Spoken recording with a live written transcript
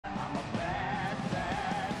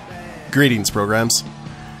Greetings, programs.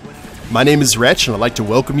 My name is Wretch, and I'd like to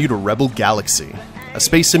welcome you to Rebel Galaxy, a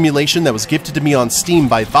space simulation that was gifted to me on Steam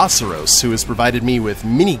by Vasaros, who has provided me with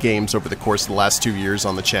mini-games over the course of the last 2 years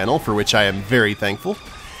on the channel, for which I am very thankful.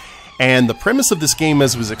 And the premise of this game,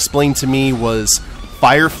 as was explained to me, was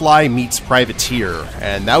Firefly Meets Privateer,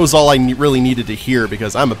 and that was all I really needed to hear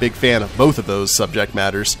because I'm a big fan of both of those subject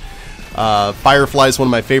matters. Firefly is one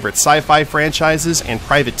of my favorite sci-fi franchises, and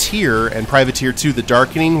Privateer 2 The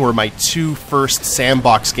Darkening were my two first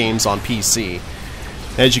sandbox games on PC.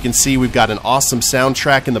 As you can see, we've got an awesome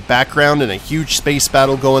soundtrack in the background and a huge space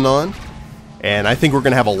battle going on, and I think we're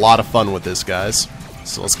going to have a lot of fun with this, guys.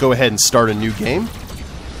 So let's go ahead and start a new game.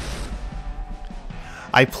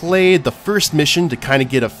 I played the first mission to kind of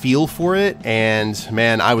get a feel for it, and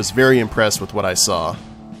man, I was very impressed with what I saw.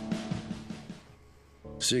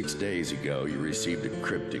 6 days ago, you received a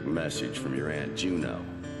cryptic message from your Aunt Juno,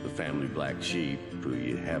 the family black sheep who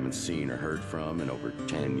you haven't seen or heard from in over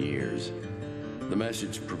 10 years. The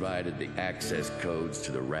message provided the access codes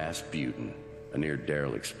to the Rasputin, a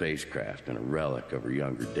near-derelict spacecraft and a relic of her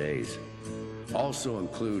younger days. Also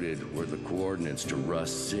included were the coordinates to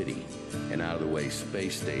Rust City, an out-of-the-way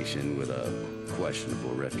space station with a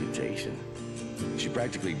questionable reputation. She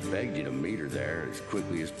practically begged you to meet her there as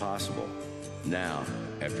quickly as possible. Now,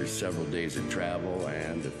 after several days of travel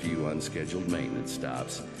and a few unscheduled maintenance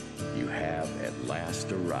stops, you have at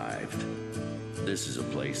last arrived. This is a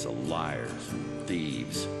place of liars and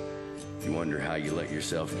thieves. You wonder how you let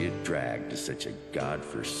yourself get dragged to such a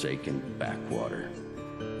godforsaken backwater.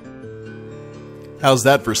 How's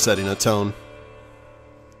that for setting a tone?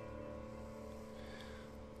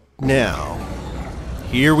 Now,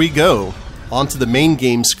 here we go, onto the main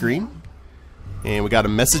game screen. And we got a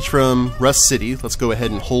message from Rust City. Let's go ahead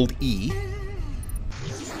and hold E.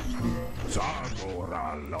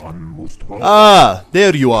 Ah,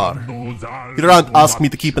 there you are. Your aunt asked me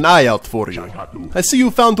to keep an eye out for you. I see you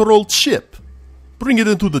found her old ship. Bring it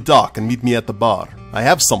into the dock and meet me at the bar. I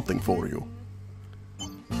have something for you.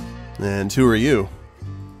 And who are you?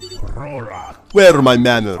 Where are my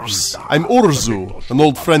manners? I'm Orzu, an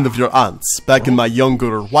old friend of your aunt's, back in my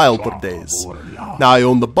younger, wilder days. Now I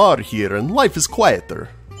own the bar here, and life is quieter.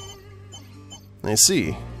 I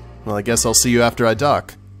see. Well, I guess I'll see you after I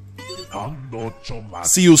dock.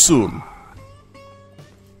 See you soon.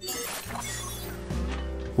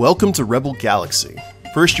 Welcome to Rebel Galaxy.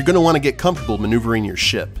 First, you're going to want to get comfortable maneuvering your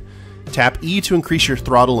ship. Tap E to increase your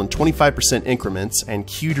throttle in 25% increments, and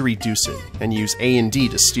Q to reduce it, and use A and D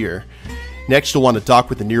to steer. Next, you'll want to dock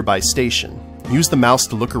with a nearby station. Use the mouse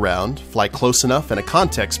to look around, fly close enough, and a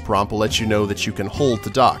context prompt will let you know that you can hold to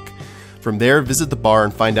dock. From there, visit the bar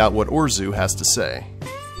and find out what Orzu has to say.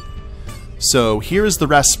 So here is the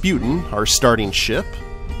Rasputin, our starting ship.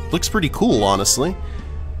 Looks pretty cool, honestly.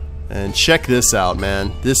 And check this out,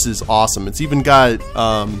 man. This is awesome. It's even got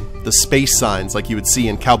the space signs like you would see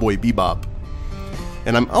in Cowboy Bebop.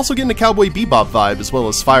 And I'm also getting a Cowboy Bebop vibe as well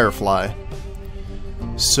as Firefly.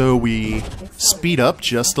 So we speed up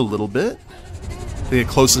just a little bit to get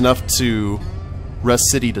close enough to Rust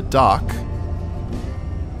City to dock.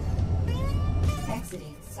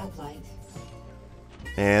 Exiting sublight.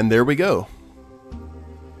 And there we go.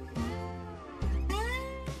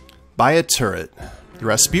 Buy a turret. The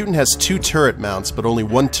Rasputin has 2 turret mounts, but only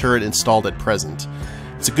 1 turret installed at present.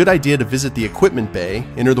 It's a good idea to visit the equipment bay,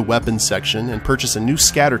 enter the weapons section, and purchase a new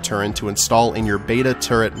scatter turret to install in your beta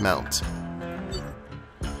turret mount.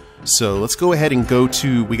 So let's go ahead and go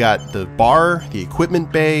to, we got the bar, the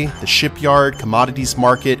equipment bay, the shipyard, commodities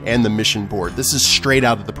market, and the mission board. This is straight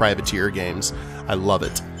out of the Privateer games. I love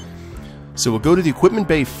it. So we'll go to the equipment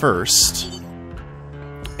bay first,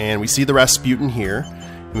 and we see the Rasputin here.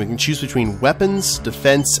 And we can choose between weapons,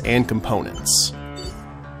 defense, and components.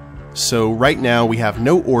 So right now we have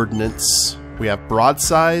no ordnance, we have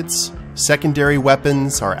broadsides, secondary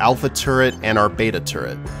weapons, our alpha turret, and our beta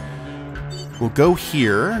turret. We'll go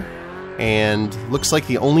here, and looks like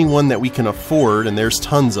the only one that we can afford, and there's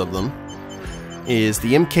tons of them, is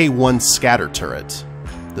the Mk1 scatter turret.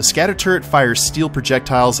 The scatter turret fires steel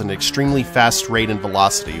projectiles at an extremely fast rate and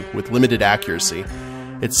velocity, with limited accuracy.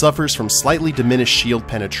 It suffers from slightly diminished shield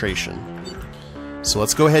penetration. So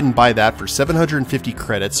let's go ahead and buy that for 750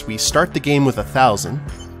 credits. We start the game with 1,000.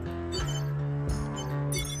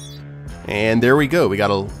 And there we go. We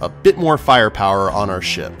got a bit more firepower on our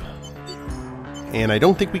ship. And I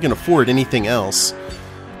don't think we can afford anything else.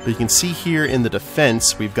 But you can see here in the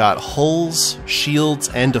defense, we've got hulls, shields,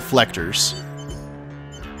 and deflectors.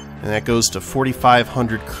 And that goes to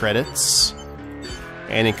 4,500 credits.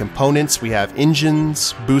 And in components, we have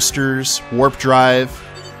engines, boosters, warp drive,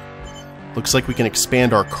 Looks like we can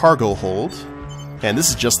expand our cargo hold. And this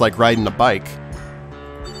is just like riding a bike.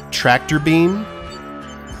 Tractor beam.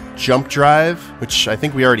 Jump drive, which I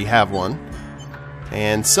think we already have one.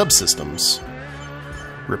 And subsystems.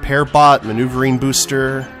 Repair bot, maneuvering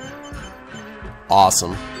booster.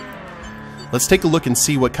 Awesome. Let's take a look and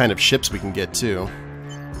see what kind of ships we can get too.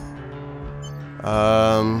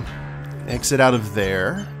 Exit out of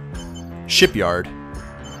there. Shipyard.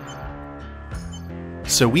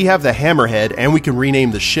 So we have the Hammerhead, and we can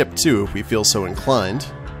rename the ship too if we feel so inclined.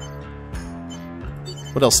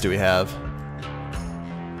 What else do we have?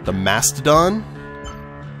 The Mastodon?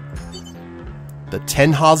 The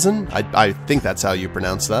Tenhausen? I think that's how you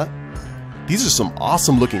pronounce that. These are some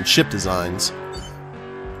awesome looking ship designs.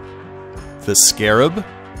 The Scarab?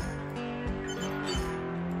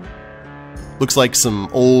 Looks like some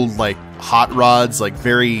old, like, hot rods, like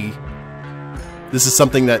very... This is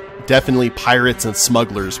something that definitely pirates and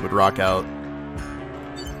smugglers would rock out.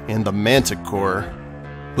 And the Manticore.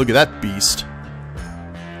 Look at that beast.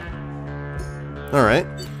 Alright.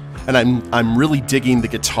 And I'm really digging the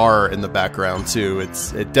guitar in the background too.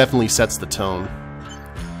 It definitely sets the tone.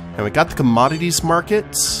 And we got the commodities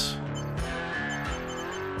market.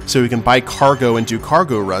 So we can buy cargo and do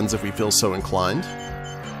cargo runs if we feel so inclined.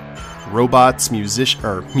 Robots,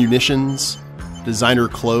 munitions, designer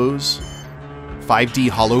clothes, 5D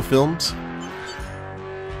holofilms.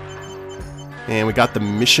 And we got the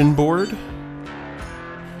mission board.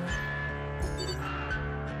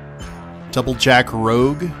 Double Jack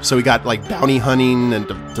Rogue. So we got like bounty hunting and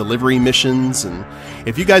delivery missions. And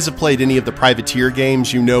if you guys have played any of the Privateer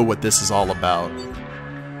games, you know what this is all about.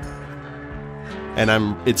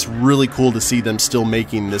 And it's really cool to see them still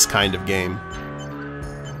making this kind of game.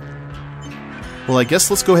 Well, I guess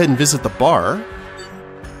let's go ahead and visit the bar.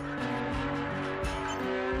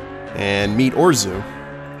 And meet Orzu.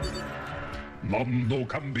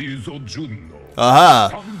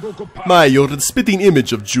 Aha! My, you're the spitting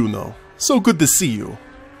image of Juno. So good to see you.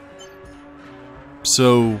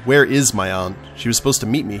 So, where is my aunt? She was supposed to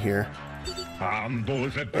meet me here.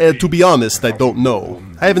 To be honest, I don't know.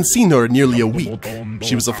 I haven't seen her in nearly a week.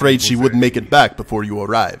 She was afraid she wouldn't make it back before you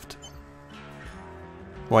arrived.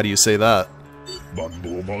 Why do you say that?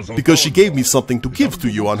 Because she gave me something to give to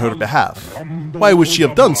you on her behalf. Why would she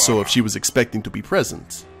have done so if she was expecting to be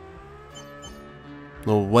present?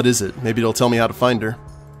 Well, what is it? Maybe it'll tell me how to find her.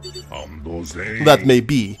 That may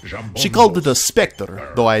be. She called it a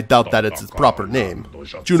specter, though I doubt that it's its proper name.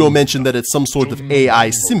 Juno mentioned that it's some sort of AI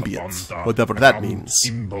symbiote, whatever that means.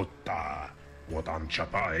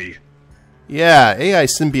 Yeah, AI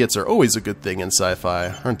symbiotes are always a good thing in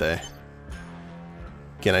sci-fi, aren't they?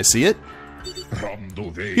 Can I see it?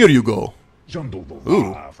 Here you go.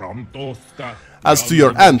 Ooh. As to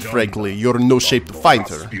your aunt, frankly, you're in no shape to find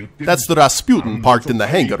her. That's the Rasputin parked in the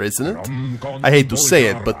hangar, isn't it? I hate to say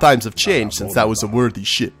it, but times have changed since that was a worthy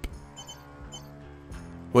ship.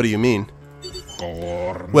 What do you mean?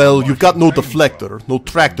 Well, you've got no deflector, no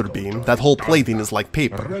tractor beam, that whole plating is like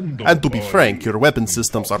paper. And to be frank, your weapon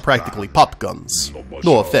systems are practically pop guns.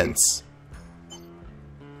 No offense.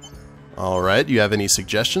 Alright, you have any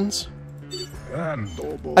suggestions?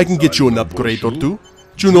 I can get you an upgrade or two.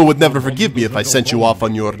 Juno would never forgive me if I sent you off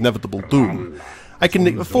on your inevitable doom. I can't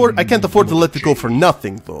afford to let it go for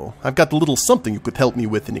nothing, though. I've got a little something you could help me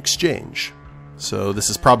with in exchange. So this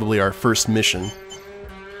is probably our first mission.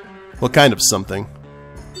 What kind of something?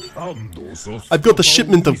 I've got a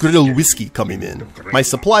shipment of grill whiskey coming in. My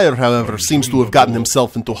supplier, however, seems to have gotten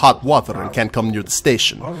himself into hot water and can't come near the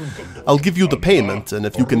station. I'll give you the payment, and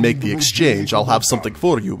if you can make the exchange, I'll have something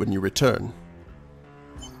for you when you return.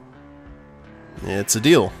 It's a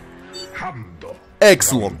deal.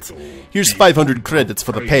 Excellent. Here's 500 credits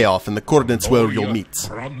for the payoff and the coordinates where you'll meet.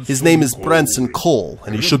 His name is Branson Cole,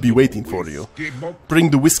 and he should be waiting for you. Bring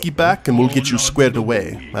the whiskey back and we'll get you squared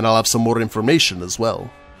away, and I'll have some more information as well.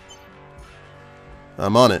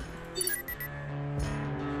 I'm on it.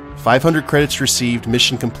 500 credits received,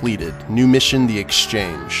 mission completed. New mission, the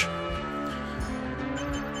exchange.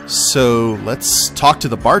 So, let's talk to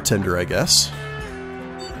the bartender, I guess.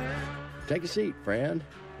 Take a seat, friend.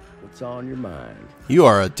 What's on your mind? You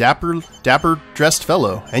are a dapper dressed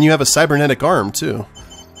fellow, and you have a cybernetic arm, too.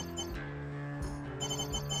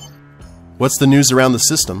 What's the news around the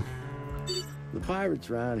system? The pirates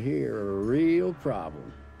around here are a real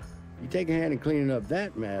problem. You take a hand in cleaning up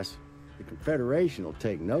that mess, the Confederation will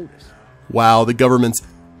take notice. Wow, the government's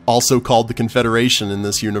also called the Confederation in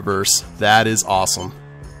this universe. That is awesome.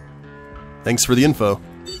 Thanks for the info.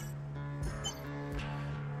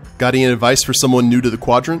 Got any advice for someone new to the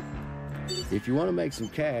quadrant? If you want to make some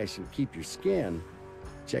cash and keep your skin,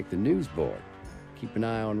 check the news board. Keep an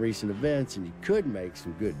eye on recent events and you could make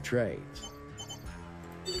some good trades.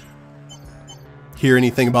 Hear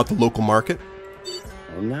anything about the local market?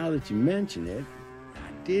 Well, now that you mention it,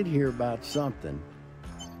 I did hear about something.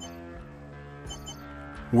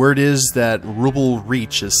 Word is that Rubble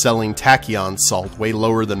Reach is selling tachyon salt way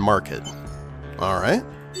lower than market. Alright.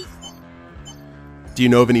 Do you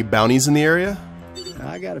know of any bounties in the area?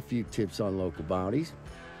 I got a few tips on local bounties,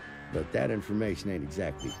 but that information ain't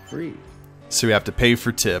exactly free. So we have to pay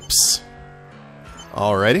for tips.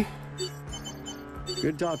 Alrighty.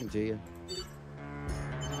 Good talking to you.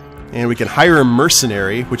 And we can hire a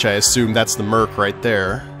mercenary, which I assume that's the merc right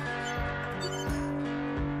there.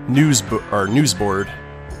 News board.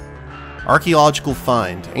 Archaeological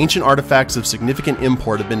find. Ancient artifacts of significant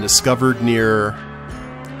import have been discovered near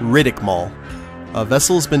Riddick Mall. A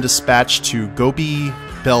vessel has been dispatched to Gobi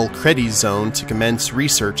Bel Credi Zone to commence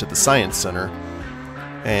research at the Science Center.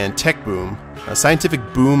 And Tech Boom. A scientific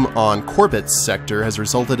boom on Corbett's sector has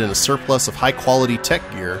resulted in a surplus of high-quality tech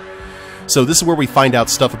gear. So this is where we find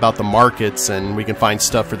out stuff about the markets, and we can find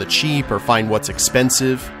stuff for the cheap or find what's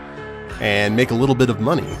expensive and make a little bit of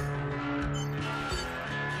money.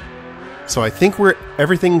 So I think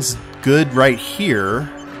everything's good right here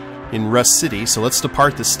in Rust City, so let's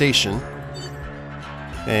depart the station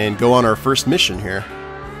and go on our first mission here.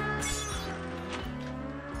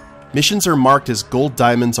 Missions are marked as gold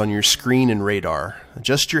diamonds on your screen and radar.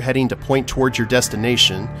 Adjust your heading to point towards your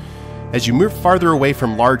destination. As you move farther away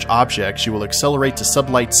from large objects, you will accelerate to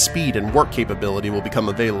sublight speed and warp capability will become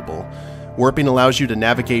available. Warping allows you to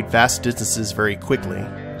navigate vast distances very quickly.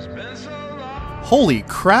 Holy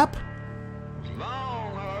crap!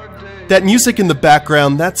 That music in the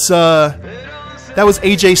background, that was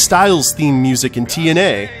AJ Styles' theme music in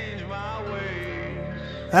TNA.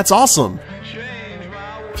 That's awesome!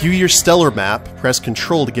 View your stellar map, press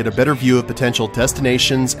Control to get a better view of potential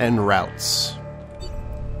destinations and routes.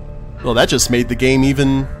 Well, that just made the game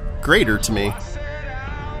even greater to me.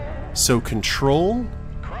 So Control,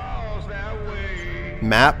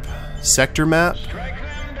 Map, Sector Map.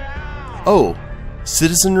 Oh,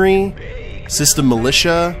 Citizenry, System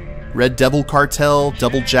Militia, Red Devil Cartel,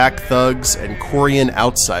 Double Jack Thugs, and Korean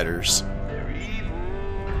Outsiders.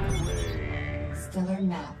 Stellar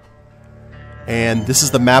map. And this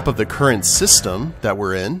is the map of the current system that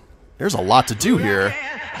we're in. There's a lot to do here.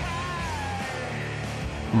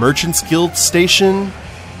 Merchants Guild Station.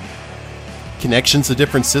 Connections to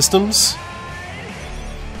different systems.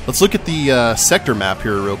 Let's look at the sector map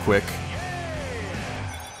here real quick.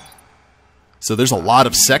 So there's a lot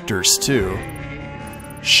of sectors too.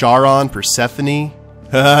 Charon, Persephone.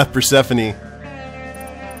 Haha, Persephone.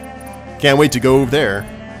 Can't wait to go over there.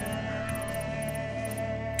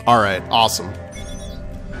 Alright, awesome.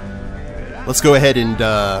 Let's go ahead and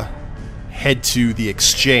head to the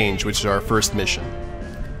exchange, which is our first mission.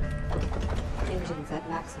 Engines at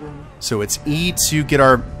maximum. So it's E to get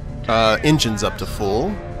our engines up to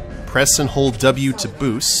full. Press and hold W to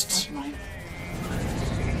boost.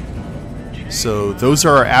 So those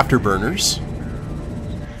are our afterburners.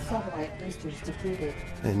 Satellite boosters depleted.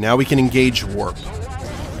 And now we can engage warp.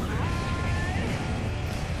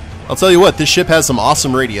 I'll tell you what, this ship has some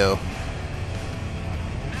awesome radio.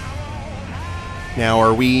 Now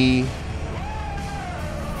are we...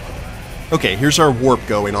 Okay, here's our warp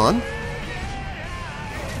going on.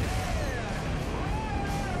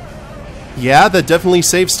 Yeah, that definitely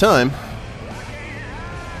saves time.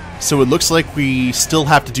 So it looks like we still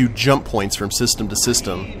have to do jump points from system to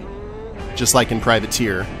system, just like in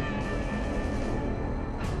Privateer.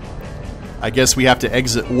 I guess we have to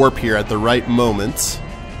exit warp here at the right moment.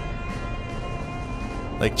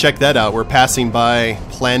 Like, check that out, we're passing by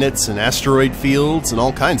planets and asteroid fields and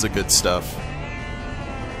all kinds of good stuff.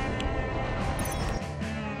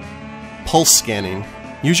 Pulse scanning.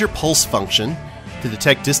 Use your pulse function to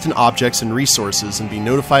detect distant objects and resources and be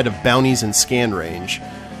notified of bounties in scan range.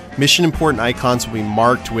 Mission important icons will be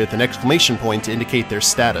marked with an exclamation point to indicate their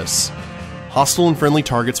status. Hostile and friendly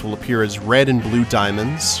targets will appear as red and blue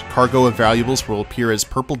diamonds. Cargo of valuables will appear as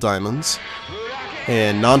purple diamonds.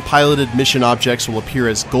 And non-piloted mission objects will appear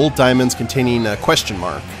as gold diamonds containing a question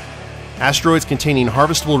mark. Asteroids containing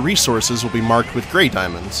harvestable resources will be marked with gray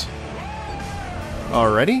diamonds.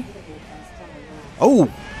 Alrighty.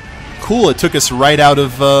 Oh! Cool, it took us right out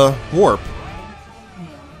of warp.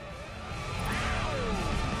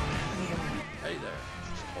 Hey there,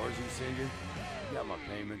 Orgy Savior. Got my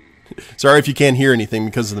payment. Sorry if you can't hear anything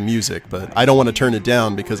because of the music, but I don't want to turn it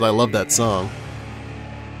down because I love that song.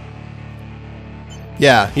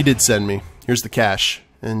 Yeah, he did send me. Here's the cash.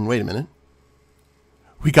 And wait a minute.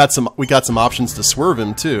 We got some options to swerve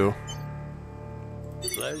him too.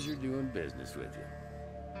 Pleasure doing business with you.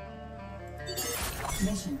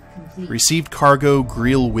 Mission complete. Received cargo,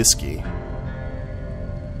 Greel whiskey.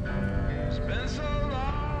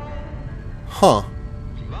 Huh.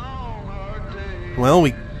 Well,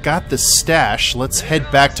 we got the stash. Let's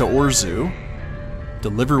head back to Orzu.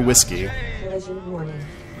 Deliver whiskey. Collision warning.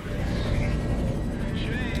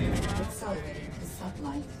 Accelerating to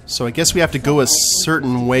sublight. So I guess we have to go a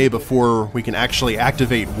certain way before we can actually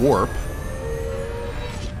activate warp.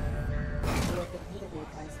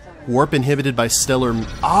 Warp inhibited by stellar...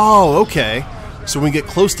 Oh, okay. So when we get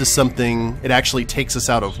close to something, it actually takes us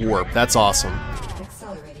out of warp. That's awesome.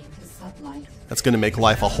 Accelerating to sublight. That's going to make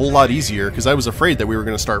life a whole lot easier, because I was afraid that we were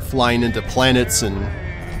going to start flying into planets and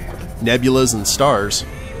nebulas and stars.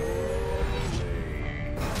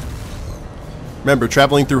 Remember,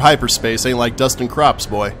 traveling through hyperspace ain't like dust and crops,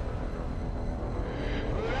 boy.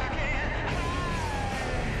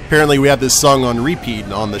 Apparently we have this song on repeat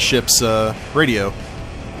on the ship's radio.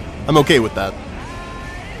 I'm okay with that.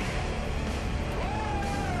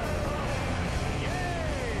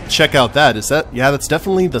 Check out that. Is that... Yeah, that's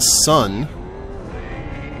definitely the sun.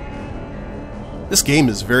 This game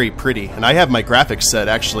is very pretty, and I have my graphics set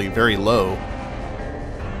actually very low.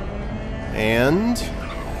 And...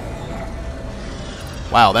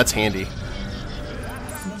 wow, that's handy.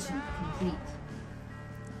 Mission complete.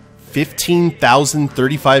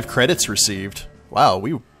 15,035 credits received. Wow,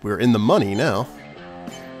 we're in the money now.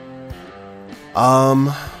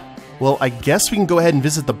 Well, I guess we can go ahead and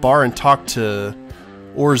visit the bar and talk to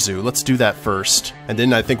Orzu. Let's do that first, and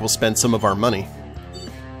then I think we'll spend some of our money.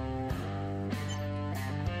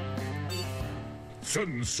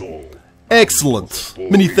 Excellent!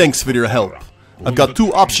 Many thanks for your help. I've got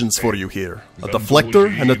two options for you here, a deflector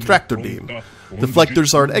and a tractor beam.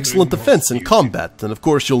 Deflectors are an excellent defense in combat, and of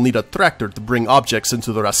course you'll need a tractor to bring objects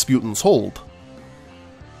into the Rasputin's hold.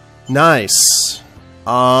 Nice.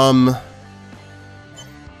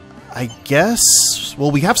 I guess...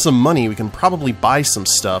 well, we have some money, we can probably buy some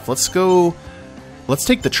stuff. Let's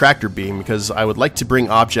take the tractor beam, because I would like to bring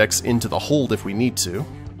objects into the hold if we need to.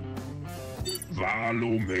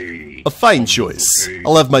 A fine choice.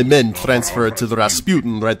 I'll have my men transfer it to the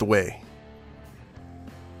Rasputin right away.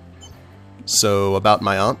 So, about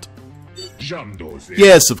my aunt?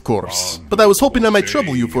 Yes, of course. But I was hoping I might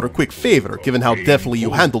trouble you for a quick favor, given how deftly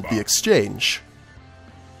you handled the exchange.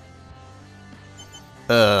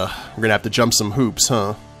 We're gonna have to jump some hoops,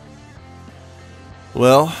 huh?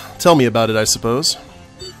 Well, tell me about it, I suppose.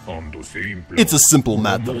 It's a simple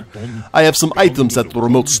matter. I have some items at the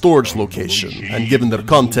remote storage location, and given their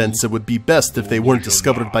contents, it would be best if they weren't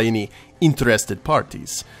discovered by any interested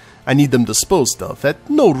parties. I need them disposed of, at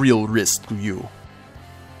no real risk to you.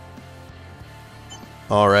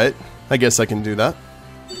 Alright, I guess I can do that.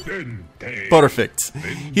 Perfect.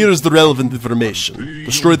 Here is the relevant information.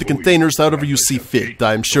 Destroy the containers however you see fit.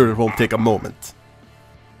 I'm sure it won't take a moment.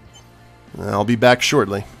 I'll be back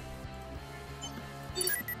shortly.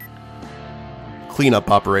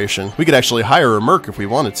 Cleanup operation. We could actually hire a merc if we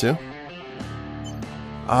wanted to.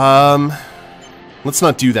 Let's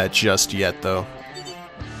not do that just yet, though.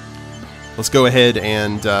 Let's go ahead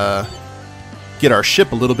and get our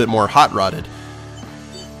ship a little bit more hot-rodded.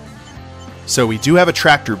 So we do have a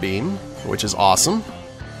tractor beam, which is awesome.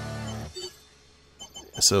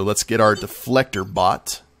 So let's get our deflector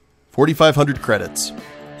bot. 4,500 credits.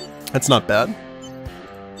 That's not bad.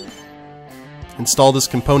 Install this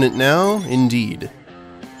component now? Indeed.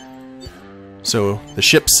 So the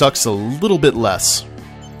ship sucks a little bit less.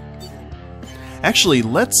 Actually,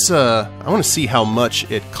 let's, I want to see how much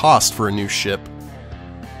it cost for a new ship.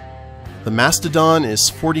 The Mastodon is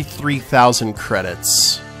 43,000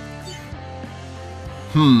 credits.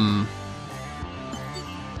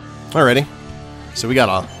 Alrighty. So we got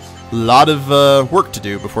a lot of work to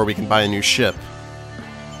do before we can buy a new ship.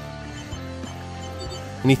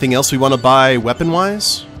 Anything else we want to buy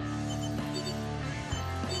weapon-wise?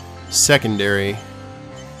 Secondary.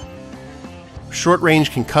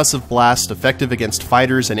 Short-range concussive blast, effective against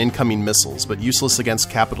fighters and incoming missiles, but useless against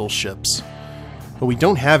capital ships. But we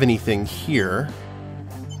don't have anything here.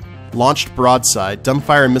 Launched broadside.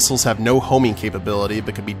 Dumbfire missiles have no homing capability,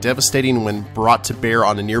 but can be devastating when brought to bear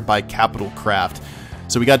on a nearby capital craft.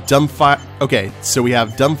 So we got dumbfire... okay, so we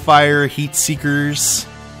have dumbfire, heat seekers,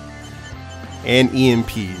 and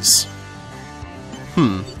EMPs.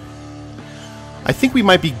 I think we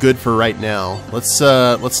might be good for right now. Let's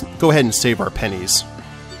go ahead and save our pennies.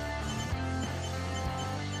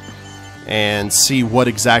 And see what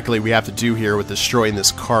exactly we have to do here with destroying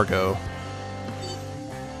this cargo.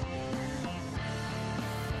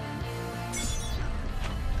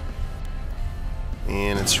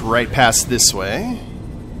 And it's right past this way.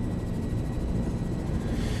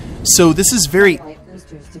 So this is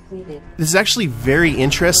actually very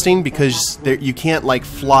interesting because you can't like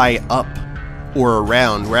fly up or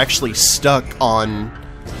around. We're actually stuck on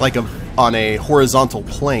like on a horizontal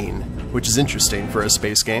plane, which is interesting for a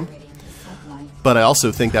space game. But I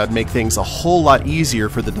also think that would make things a whole lot easier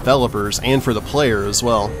for the developers and for the player as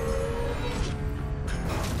well.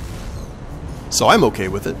 So I'm okay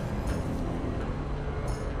with it.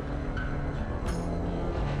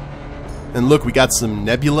 And look, we got some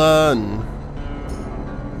nebula, and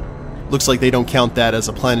looks like they don't count that as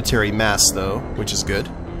a planetary mass though, which is good.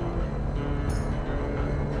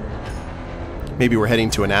 Maybe we're heading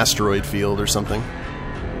to an asteroid field or something.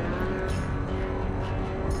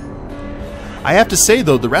 I have to say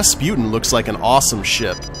though, the Rasputin looks like an awesome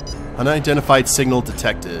ship. Unidentified signal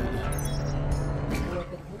detected.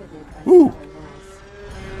 Woo!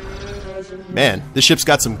 Man, this ship's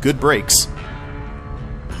got some good brakes.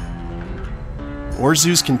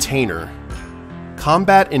 Orzu's container.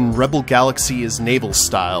 Combat in Rebel Galaxy is naval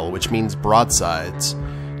style, which means broadsides.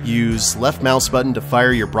 Use left mouse button to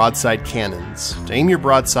fire your broadside cannons. To aim your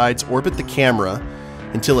broadsides, orbit the camera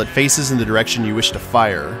until it faces in the direction you wish to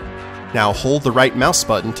fire. Now hold the right mouse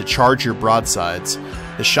button to charge your broadsides.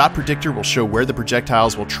 The shot predictor will show where the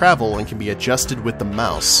projectiles will travel and can be adjusted with the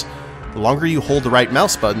mouse. The longer you hold the right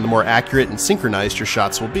mouse button, the more accurate and synchronized your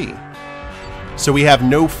shots will be. So we have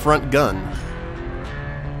no front gun.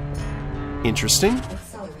 Interesting.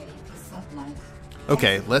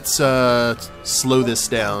 Okay, let's slow this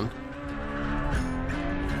down.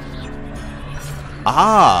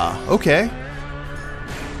 Ah, okay.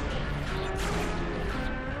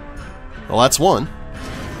 Well, that's one.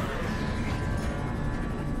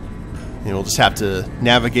 And we'll just have to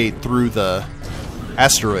navigate through the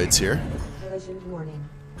asteroids here.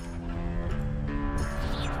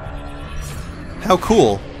 How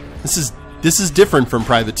cool. This is different from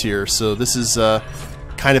Privateer, so this is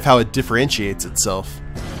kind of how it differentiates itself.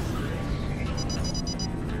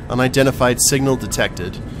 Unidentified signal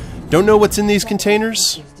detected. Don't know what's in these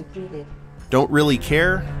containers. Don't really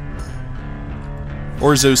care.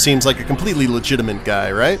 Orzo seems like a completely legitimate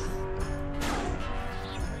guy, right?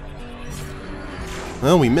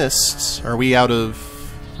 Well, we missed. Are we out of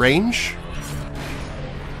range?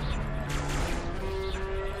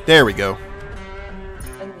 There we go.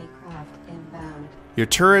 Your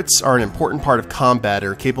turrets are an important part of combat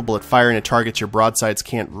and are capable at firing at targets your broadsides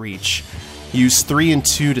can't reach. Use 3 and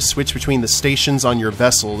 2 to switch between the stations on your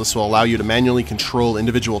vessel. This will allow you to manually control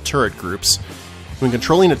individual turret groups. When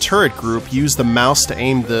controlling a turret group, use the mouse to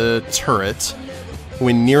aim the turret.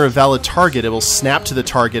 When near a valid target, it will snap to the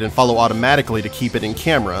target and follow automatically to keep it in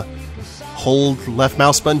camera. Hold left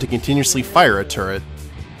mouse button to continuously fire a turret.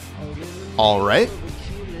 Alright.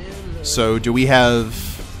 So, do we have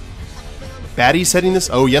baddies heading this?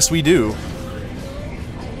 Oh, yes we do.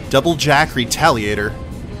 Double Jack Retaliator.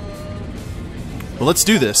 Well, let's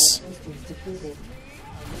do this.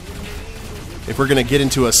 If we're gonna get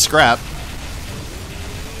into a scrap.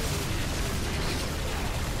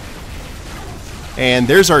 And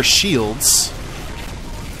there's our shields.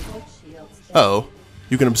 Uh-oh.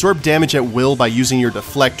 You can absorb damage at will by using your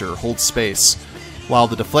deflector. Hold space. While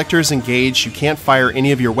the deflector is engaged, you can't fire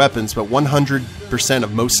any of your weapons, but 100%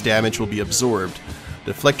 of most damage will be absorbed.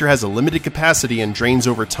 The deflector has a limited capacity and drains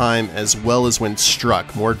over time, as well as when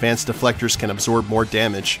struck. More advanced deflectors can absorb more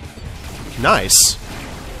damage. Nice.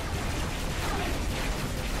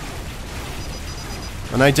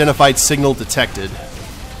 Unidentified signal detected.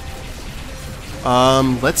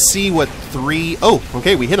 Let's see what 3... Oh,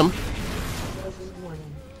 okay, we hit him.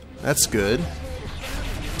 That's good.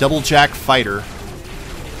 Double Jack Fighter.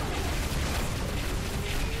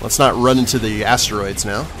 Let's not run into the asteroids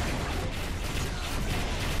now.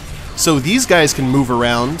 So these guys can move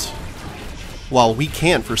around while we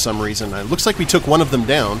can't for some reason. It looks like we took one of them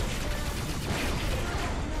down.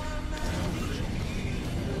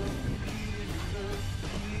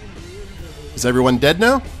 Is everyone dead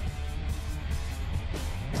now?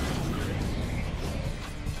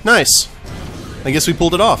 Nice. I guess we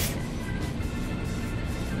pulled it off.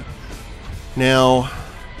 Now...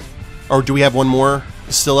 Or do we have one more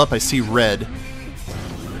still up? I see red.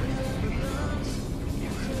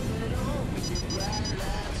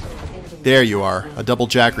 There you are. A Double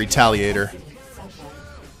Jack Retaliator.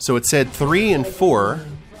 So it said 3 and 4.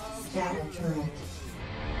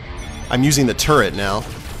 I'm using the turret now.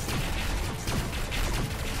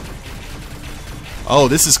 Oh,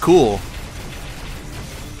 this is cool.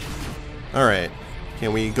 Alright.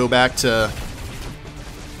 Can we go back to...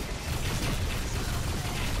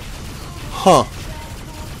 Huh.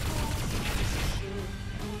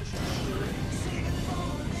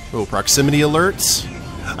 Oh, proximity alerts.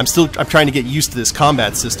 I'm trying to get used to this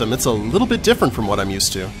combat system. It's a little bit different from what I'm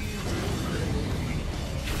used to.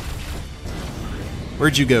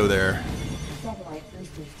 Where'd you go there?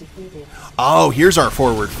 Oh, here's our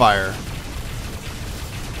forward fire.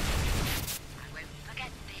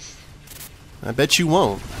 I bet you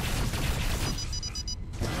won't.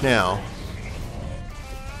 Now,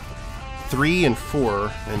 3 and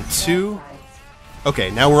 4 and 2.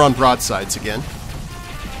 Okay, now we're on broadsides again.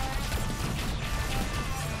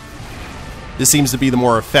 This seems to be the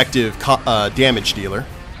more effective damage dealer.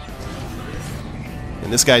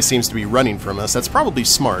 And this guy seems to be running from us. That's probably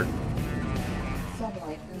smart.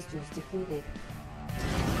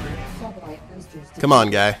 Come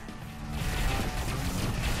on, guy.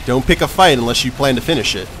 Don't pick a fight unless you plan to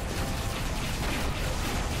finish it.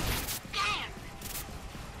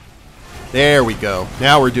 There we go.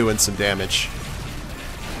 Now we're doing some damage.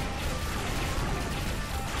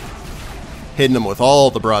 Hitting them with all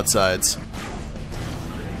the broadsides.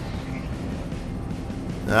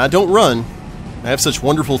 Don't run. I have such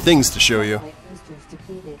wonderful things to show you.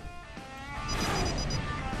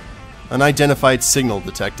 Unidentified signal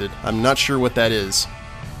detected. I'm not sure what that is.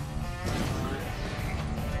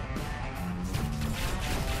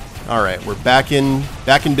 Alright, we're back in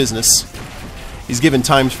business. He's given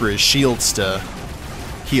times for his shields to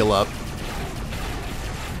heal up.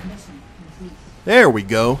 There we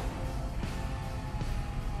go.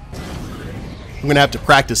 I'm gonna have to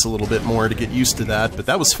practice a little bit more to get used to that, but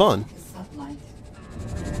that was fun.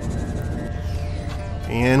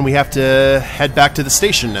 And we have to head back to the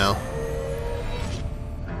station now.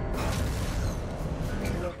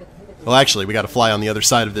 Well, actually, we gotta fly on the other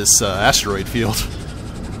side of this asteroid field.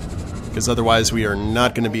 Because otherwise we are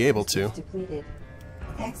not going to be able to.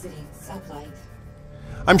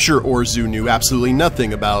 I'm sure Orzu knew absolutely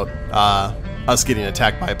nothing about us getting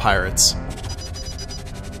attacked by pirates.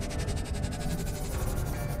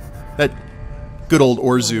 That good old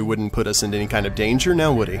Orzu wouldn't put us into any kind of danger,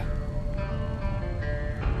 now would he?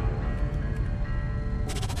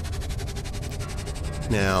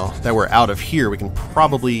 Now that we're out of here, we can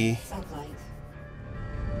probably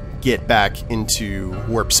get back into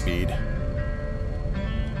warp speed.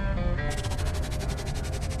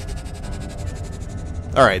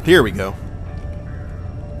 Alright, here we go.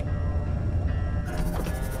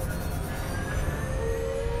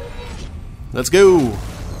 Let's go!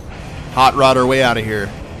 Hot rod our way out of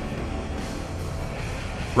here.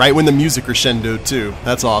 Right when the music crescendoed too.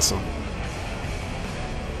 That's awesome.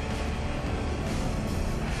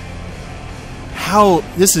 How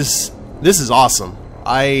this is awesome.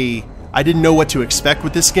 I didn't know what to expect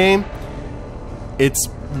with this game. It's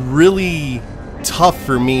really tough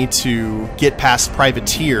for me to get past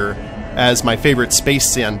Privateer as my favorite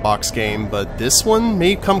space sandbox game, but this one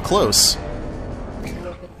may come close.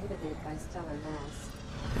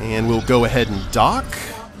 And we'll go ahead and dock.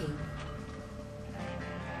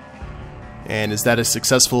 And is that a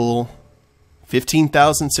successful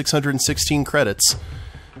 15,616 credits?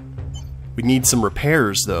 We need some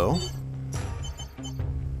repairs though.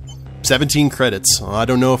 17 credits. Well, I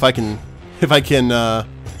don't know if I can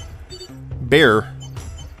bear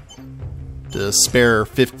to spare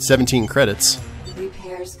 17 credits.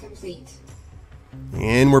 Repairs complete.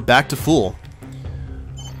 And we're back to full.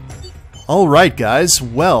 Alright guys,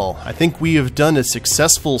 well, I think we have done a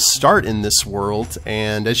successful start in this world,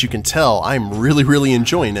 and as you can tell, I'm really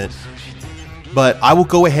enjoying it. But I will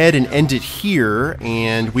go ahead and end it here,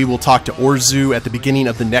 and we will talk to Orzu at the beginning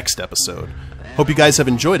of the next episode. Hope you guys have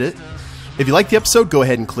enjoyed it. If you liked the episode, go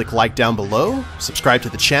ahead and click like down below, subscribe to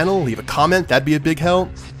the channel, leave a comment, that'd be a big help,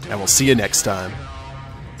 and we'll see you next time.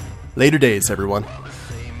 Later days, everyone.